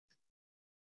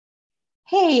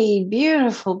Hey,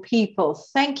 beautiful people.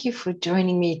 Thank you for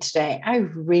joining me today. I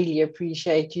really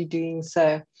appreciate you doing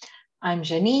so. I'm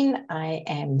Janine. I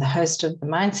am the host of the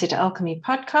Mindset Alchemy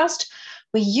podcast,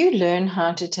 where you learn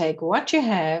how to take what you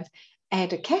have,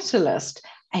 add a catalyst,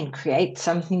 and create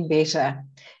something better.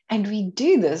 And we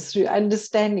do this through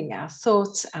understanding our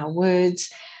thoughts, our words,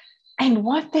 and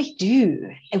what they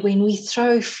do when we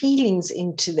throw feelings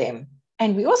into them.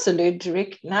 And we also learn to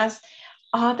recognize,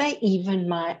 are they even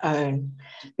my own?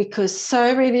 Because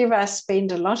so many of us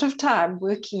spend a lot of time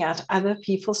working out other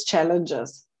people's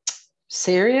challenges.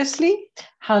 Seriously?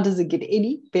 How does it get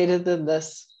any better than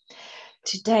this?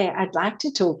 Today, I'd like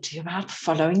to talk to you about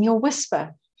following your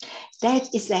whisper.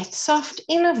 That is that soft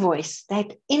inner voice,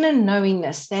 that inner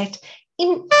knowingness, that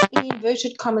in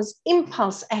inverted commas,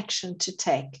 impulse action to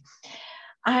take.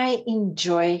 I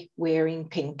enjoy wearing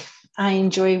pink. I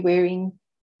enjoy wearing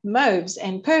mauves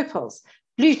and purples,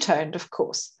 blue toned, of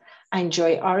course. I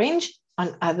enjoy orange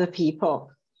on other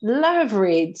people. Love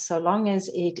red, so long as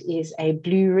it is a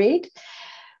blue red.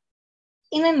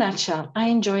 In a nutshell, I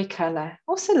enjoy color.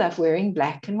 Also love wearing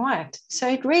black and white. So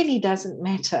it really doesn't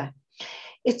matter.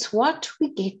 It's what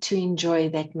we get to enjoy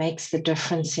that makes the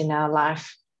difference in our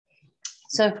life.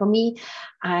 So for me,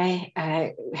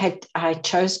 I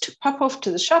chose to pop off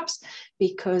to the shops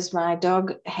because my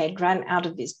dog had run out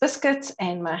of his biscuits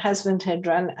and my husband had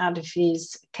run out of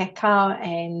his cacao,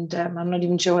 and I'm not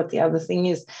even sure what the other thing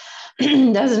is.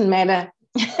 Doesn't matter.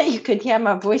 You could hear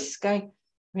my voice going,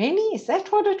 really? Is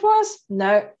that what it was?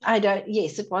 No, I don't.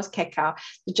 Yes, it was cacao.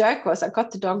 The joke was I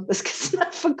got the dog biscuits and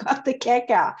I forgot the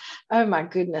cacao. Oh my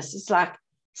goodness. It's like,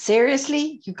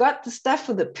 seriously, you got the stuff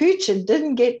for the pooch and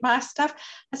didn't get my stuff?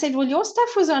 I said, well, your stuff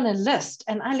was on a list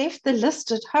and I left the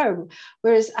list at home.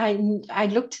 Whereas I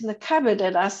looked in the cupboard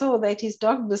and I saw that his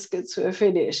dog biscuits were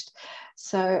finished.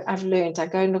 So I've learned I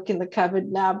go and look in the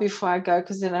cupboard now before I go,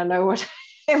 because then I know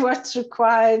what's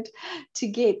required to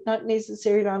get, not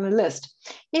necessarily on a list.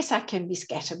 Yes, I can be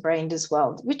scatterbrained as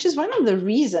well, which is one of the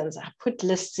reasons I put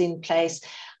lists in place.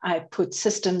 I put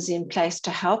systems in place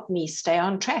to help me stay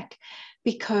on track,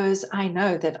 because I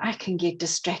know that I can get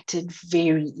distracted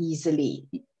very easily.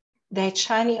 That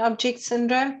shiny object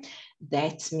syndrome,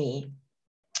 that's me.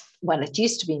 Well, it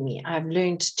used to be me. I've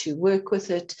learned to work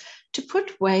with it, to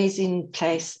put ways in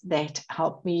place that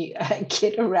help me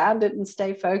get around it and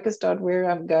stay focused on where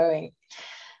I'm going.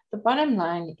 The bottom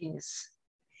line is,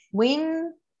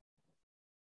 when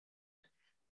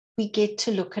we get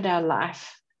to look at our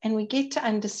life and we get to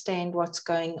understand what's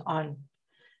going on,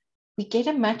 we get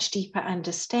a much deeper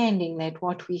understanding that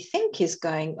what we think is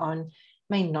going on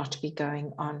may not be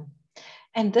going on.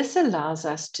 And this allows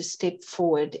us to step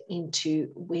forward into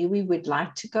where we would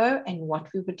like to go and what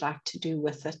we would like to do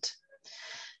with it.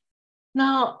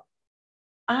 Now,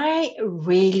 I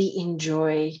really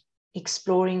enjoy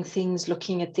exploring things,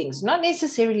 looking at things, not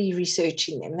necessarily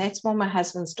researching them. That's more my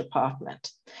husband's department.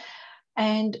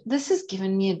 And this has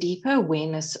given me a deeper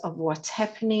awareness of what's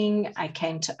happening. I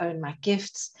came to own my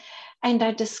gifts, and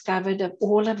I discovered I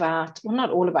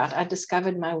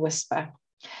discovered my whisper.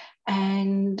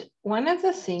 And one of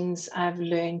the things I've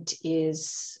learned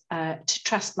is to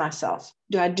trust myself.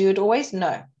 Do I do it always?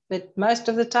 No. But most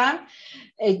of the time,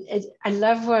 I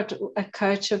love what a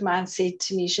coach of mine said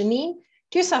to me, Janine,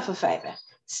 do yourself a favor.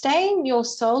 Stay in your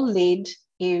soul-led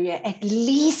area at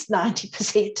least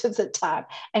 90% of the time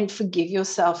and forgive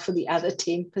yourself for the other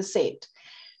 10%.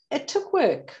 It took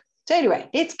work. So anyway,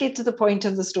 let's get to the point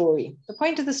of the story. The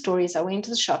point of the story is I went to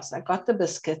the shops, I got the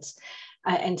biscuits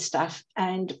and stuff.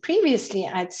 And previously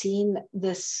I'd seen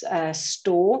this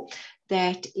store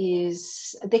that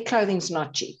is, their clothing's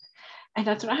not cheap. And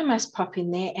I thought, I must pop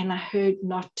in there. And I heard,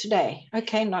 not today.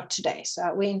 Okay, not today. So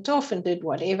I went off and did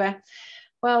whatever.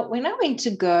 Well, when I went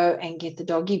to go and get the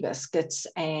doggy biscuits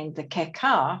and the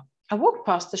cacao, I walked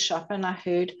past the shop and I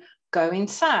heard, go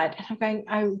inside. And I'm going,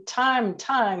 oh, time.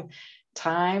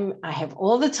 I have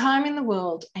all the time in the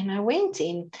world. And I went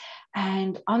in,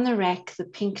 and on the rack, the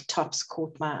pink tops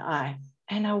caught my eye.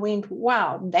 And I went,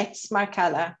 wow, that's my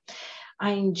color.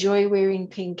 I enjoy wearing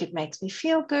pink. It makes me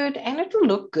feel good, and it will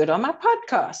look good on my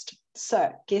podcast.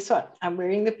 So guess what? I'm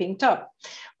wearing the pink top.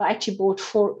 Well, I actually bought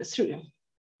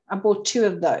I bought two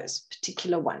of those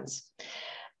particular ones,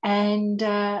 and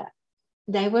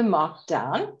they were marked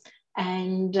down.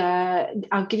 And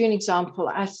I'll give you an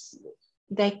example.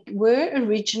 They were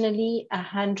originally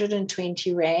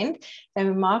 120 Rand. They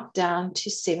were marked down to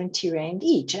 70 Rand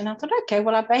each. And I thought, okay,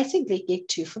 well, I basically get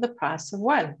two for the price of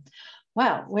one.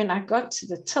 Well, when I got to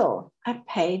the till, I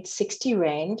paid 60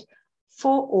 Rand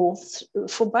for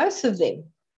both of them.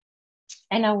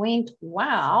 And I went,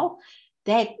 wow,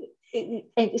 that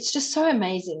it's just so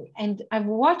amazing. And I've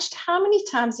watched how many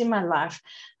times in my life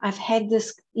I've had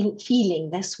this feeling,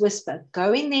 this whisper,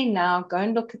 go in there now, go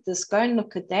and look at this, go and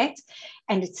look at that.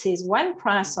 And it says one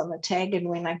price on the tag. And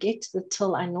when I get to the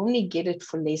till, I normally get it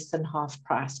for less than half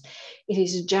price. It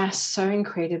is just so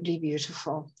incredibly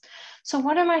beautiful. So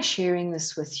what am I sharing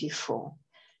this with you for?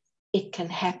 It can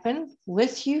happen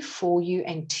with you, for you,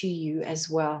 and to you as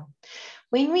well.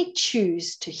 When we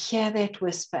choose to hear that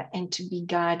whisper and to be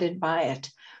guided by it,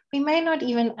 we may not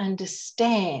even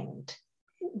understand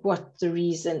what the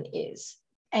reason is.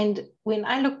 And when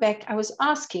I look back, I was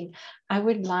asking, I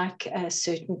would like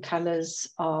certain colors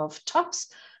of tops,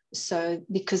 so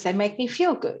because they make me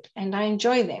feel good and I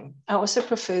enjoy them. I also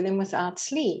prefer them without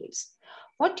sleeves.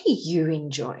 What do you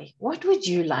enjoy? What would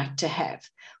you like to have?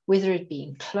 Whether it be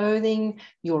in clothing,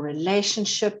 your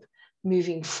relationship,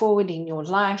 moving forward in your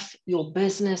life, your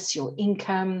business, your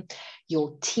income,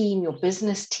 your team, your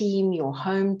business team, your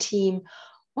home team.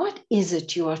 What is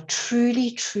it you are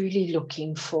truly, truly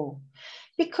looking for?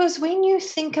 Because when you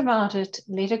think about it,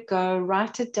 let it go,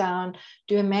 write it down,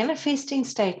 do a manifesting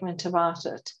statement about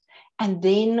it, and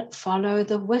then follow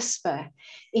the whisper.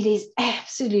 It is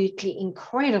absolutely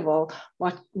incredible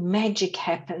what magic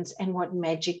happens and what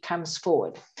magic comes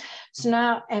forward. So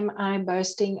now, am I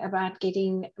boasting about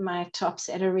getting my tops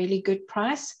at a really good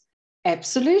price?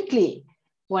 Absolutely.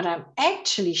 What I'm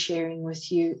actually sharing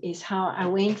with you is how I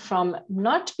went from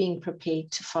not being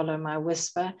prepared to follow my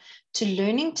whisper to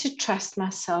learning to trust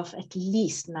myself at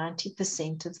least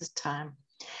 90% of the time.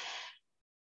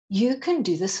 You can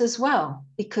do this as well,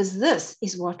 because this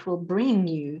is what will bring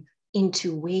you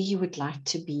into where you would like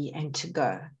to be and to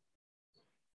go.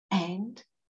 And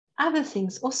other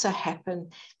things also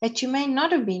happen that you may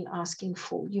not have been asking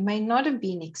for, you may not have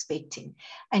been expecting.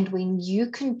 And when you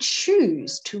can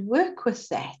choose to work with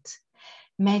that,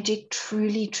 magic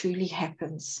truly, truly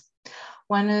happens.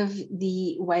 One of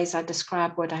the ways I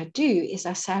describe what I do is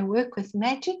I say I work with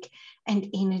magic and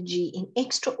energy in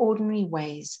extraordinary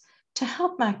ways to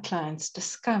help my clients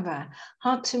discover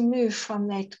how to move from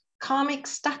that karmic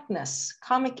stuckness,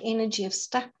 karmic energy of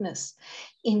stuckness,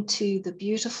 into the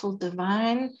beautiful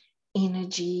divine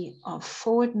energy of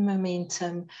forward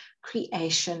momentum,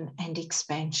 creation, and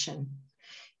expansion.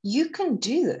 You can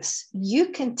do this. You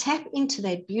can tap into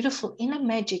that beautiful inner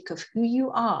magic of who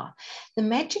you are. The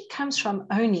magic comes from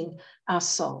owning our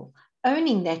soul,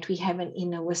 owning that we have an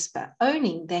inner whisper,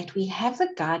 owning that we have the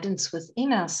guidance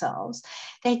within ourselves,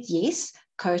 that yes,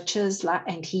 coaches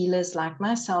and healers like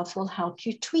myself will help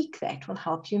you tweak that, will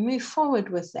help you move forward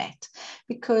with that.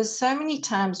 Because so many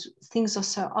times things are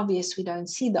so obvious, we don't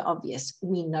see the obvious.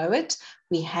 We know it,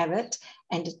 we have it,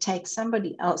 and it takes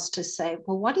somebody else to say,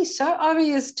 well, what is so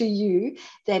obvious to you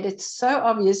that it's so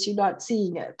obvious you're not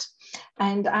seeing it?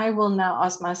 And I will now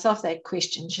ask myself that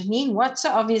question, Janine, what's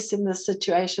so obvious in this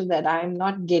situation that I'm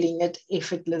not getting it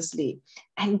effortlessly?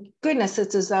 And goodness,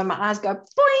 it's as though my eyes go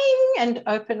boing and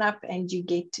open up and you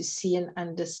get to see and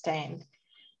understand.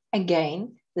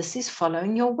 Again, this is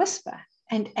following your whisper.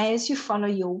 And as you follow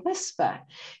your whisper,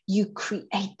 you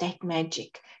create that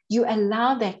magic. You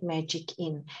allow that magic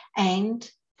in. And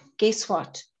guess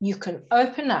what? You can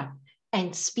open up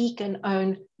and speak and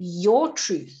own your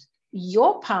truth,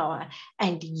 your power,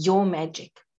 and your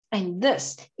magic. And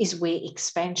this is where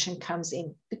expansion comes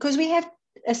in, because we have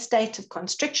a state of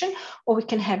constriction, or we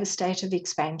can have a state of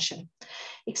expansion.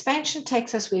 Expansion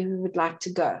takes us where we would like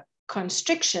to go.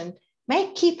 Constriction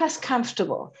may keep us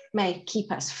comfortable, may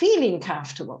keep us feeling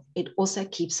comfortable. It also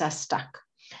keeps us stuck.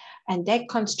 And that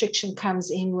constriction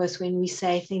comes in with when we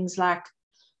say things like,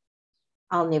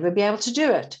 I'll never be able to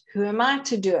do it. Who am I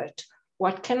to do it?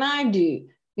 What can I do?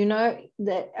 You know,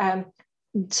 that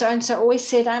so-and-so always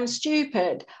said I'm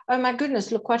stupid. Oh my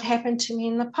goodness, look what happened to me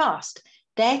in the past.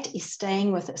 That is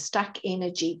staying with a stuck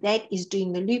energy. That is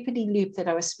doing the loopity-loop that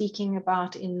I was speaking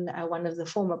about in one of the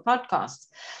former podcasts.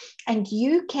 And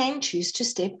you can choose to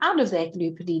step out of that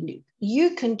loopity-loop.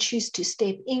 You can choose to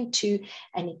step into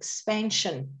an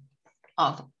expansion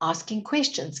of asking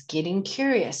questions, getting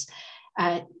curious,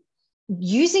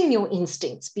 using your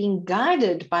instincts, being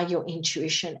guided by your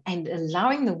intuition, and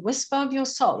allowing the whisper of your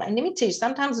soul. And let me tell you,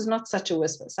 sometimes it's not such a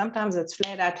whisper. Sometimes it's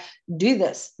flat out, do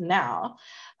this now.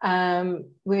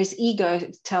 Whereas ego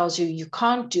tells you, you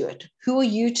can't do it. Who are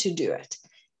you to do it?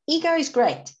 Ego is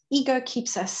great. Ego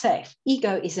keeps us safe.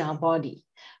 Ego is our body.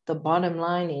 The bottom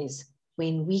line is,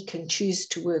 when we can choose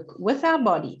to work with our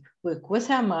body, work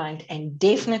with our mind, and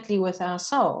definitely with our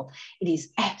soul. It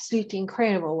is absolutely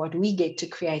incredible what we get to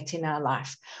create in our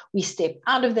life. We step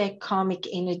out of that karmic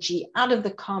energy, out of the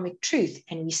karmic truth,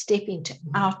 and we step into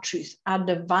our truth, our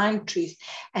divine truth,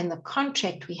 and the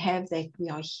contract we have that we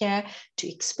are here to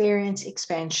experience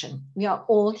expansion. We are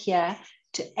all here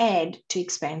to add to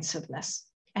expansiveness.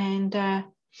 And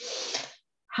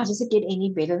how does it get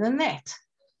any better than that?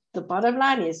 The bottom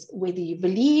line is, whether you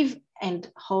believe and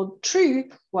hold true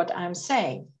what I'm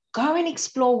saying, go and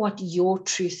explore what your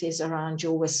truth is around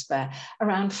your whisper,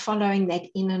 around following that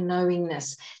inner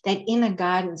knowingness, that inner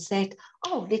guidance, that,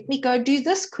 oh, let me go do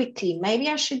this quickly. Maybe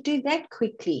I should do that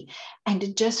quickly. And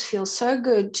it just feels so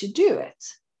good to do it.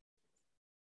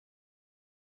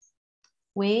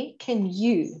 Where can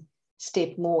you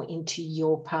step more into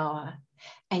your power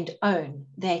and own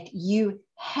that you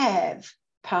have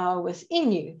power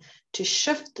within you to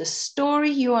shift the story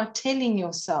you are telling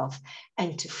yourself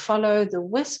and to follow the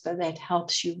whisper that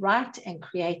helps you write and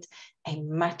create a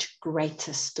much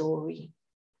greater story?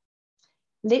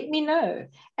 Let me know.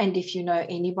 And if you know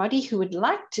anybody who would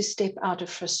like to step out of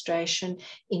frustration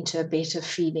into a better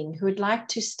feeling, who would like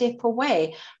to step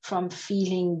away from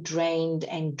feeling drained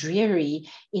and dreary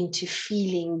into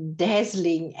feeling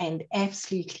dazzling and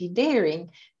absolutely daring,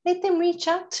 let them reach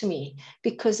out to me,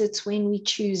 because it's when we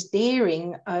choose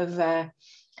daring over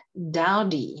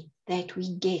dowdy that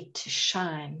we get to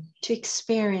shine, to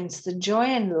experience the joy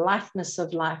and lightness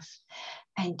of life,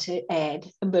 and to add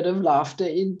a bit of laughter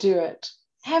into it.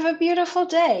 Have a beautiful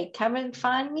day. Come and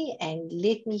find me and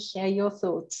let me hear your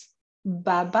thoughts.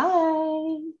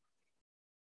 Bye-bye.